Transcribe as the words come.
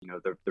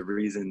the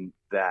reason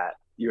that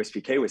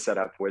USPK was set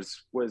up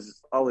was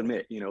I'll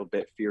admit, a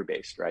bit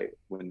fear-based, right?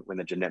 When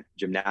the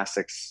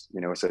gymnastics,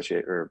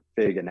 associate or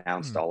FIG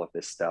announced Mm. all of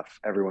this stuff,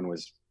 everyone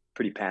was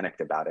pretty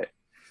panicked about it.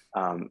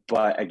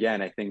 But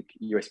again, I think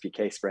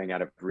USPK sprang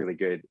out of really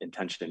good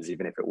intentions,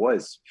 even if it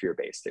was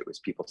fear-based. It was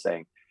people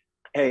saying,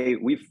 hey,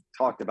 we've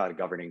talked about a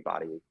governing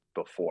body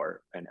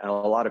before, and a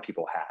lot of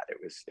people had. It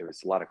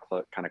was a lot of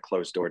kind of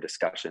closed door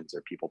discussions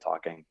or people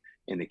talking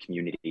in the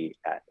community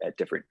at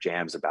different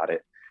jams about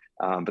it.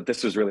 But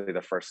this was really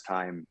the first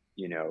time,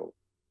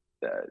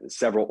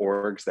 several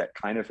orgs that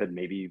kind of had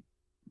maybe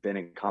been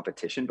in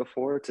competition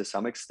before to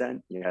some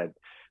extent. You had,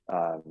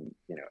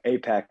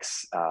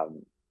 Apex,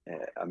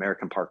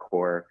 American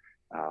Parkour,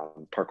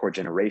 Parkour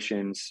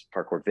Generations,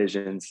 Parkour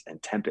Visions,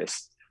 and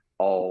Tempest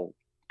all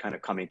kind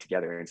of coming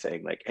together and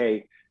saying like,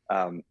 hey,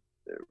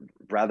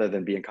 rather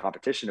than be in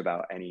competition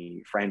about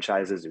any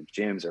franchises or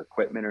gyms or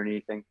equipment or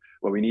anything,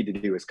 what we need to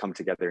do is come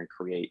together and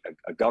create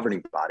a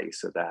governing body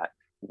so that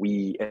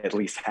we at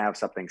least have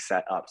something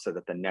set up so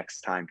that the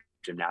next time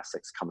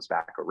gymnastics comes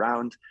back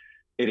around,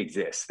 it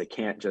exists. They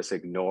can't just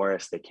ignore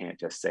us. They can't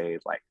just say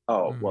like,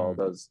 oh, well, Mhm.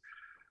 those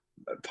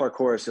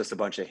parkour is just a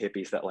bunch of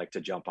hippies that like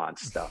to jump on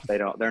stuff.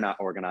 They're not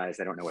organized.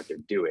 They don't know what they're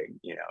doing.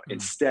 Mm.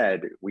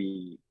 Instead,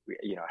 we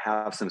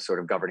have some sort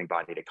of governing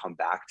body to come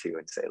back to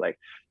and say like,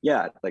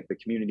 yeah, like the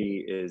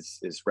community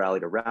is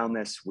rallied around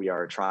this. We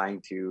are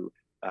trying to,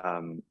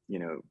 um, you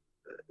know,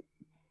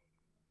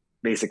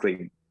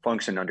 basically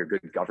function under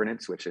good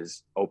governance, which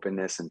is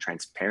openness and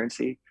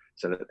transparency,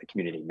 so that the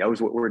community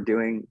knows what we're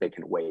doing. They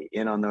can weigh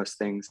in on those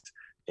things.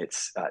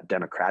 It's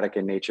democratic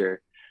in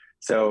nature.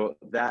 So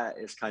that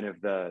is kind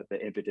of the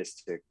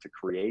impetus to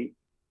create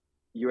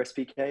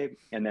USPK.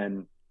 And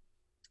then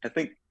I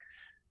think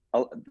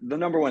the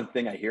number one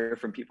thing I hear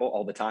from people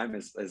all the time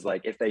is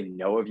like, if they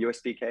know of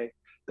USPK,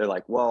 they're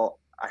like, well,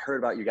 I heard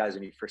about you guys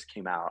when you first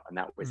came out, and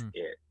that was Mm.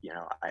 it.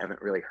 I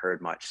haven't really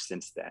heard much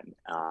since then.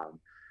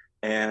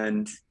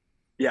 And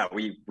yeah,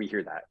 we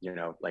hear that.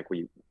 Like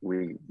we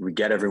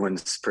get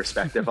everyone's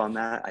perspective on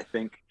that. I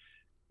think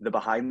the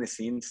behind the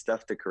scenes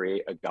stuff to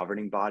create a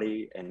governing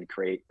body and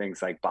create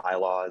things like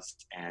bylaws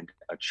and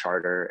a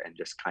charter and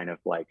just kind of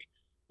like,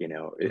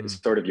 it's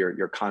Mm. sort of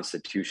your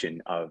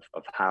constitution of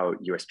how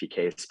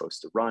USPK is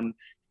supposed to run.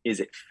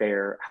 Is it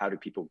fair? How do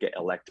people get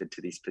elected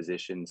to these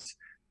positions?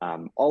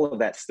 All of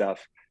that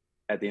stuff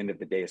at the end of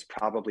the day is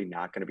probably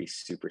not going to be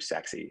super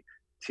sexy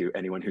to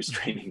anyone who's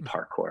training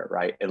parkour,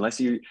 right? Unless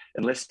you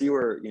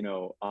were,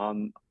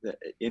 on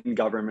in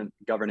government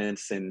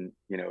governance and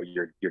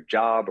your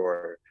job,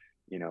 or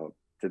you know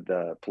to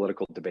the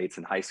political debates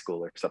in high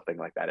school or something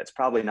like that. It's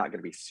probably not going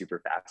to be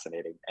super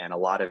fascinating, and a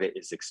lot of it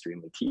is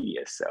extremely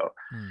tedious. So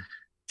Mm.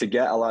 to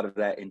get a lot of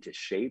that into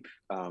shape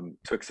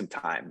took some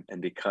time,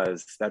 and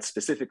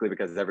specifically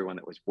because everyone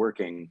that was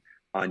working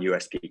on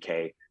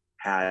USPK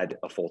had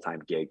a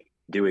full-time gig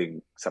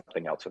doing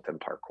something else within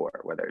parkour,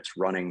 whether it's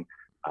running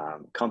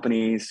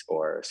companies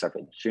or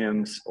several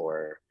gyms,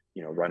 or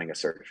running a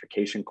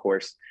certification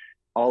course.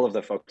 All of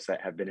the folks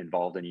that have been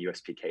involved in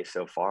USPK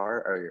so far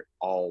are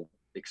all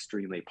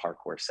extremely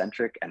parkour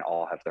centric and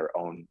all have their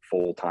own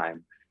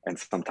full-time and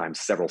sometimes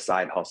several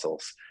side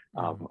hustles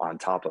Mm. on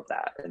top of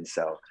that. And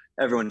so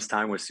everyone's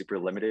time was super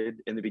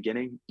limited in the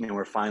beginning, and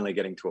we're finally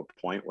getting to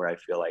a point where I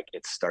feel like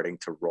it's starting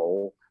to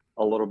roll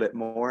a little bit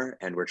more,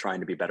 and we're trying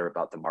to be better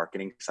about the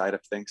marketing side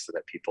of things so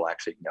that people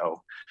actually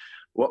know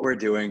what we're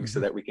doing, so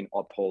Mhm. that we can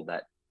uphold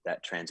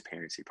that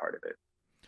transparency part of it.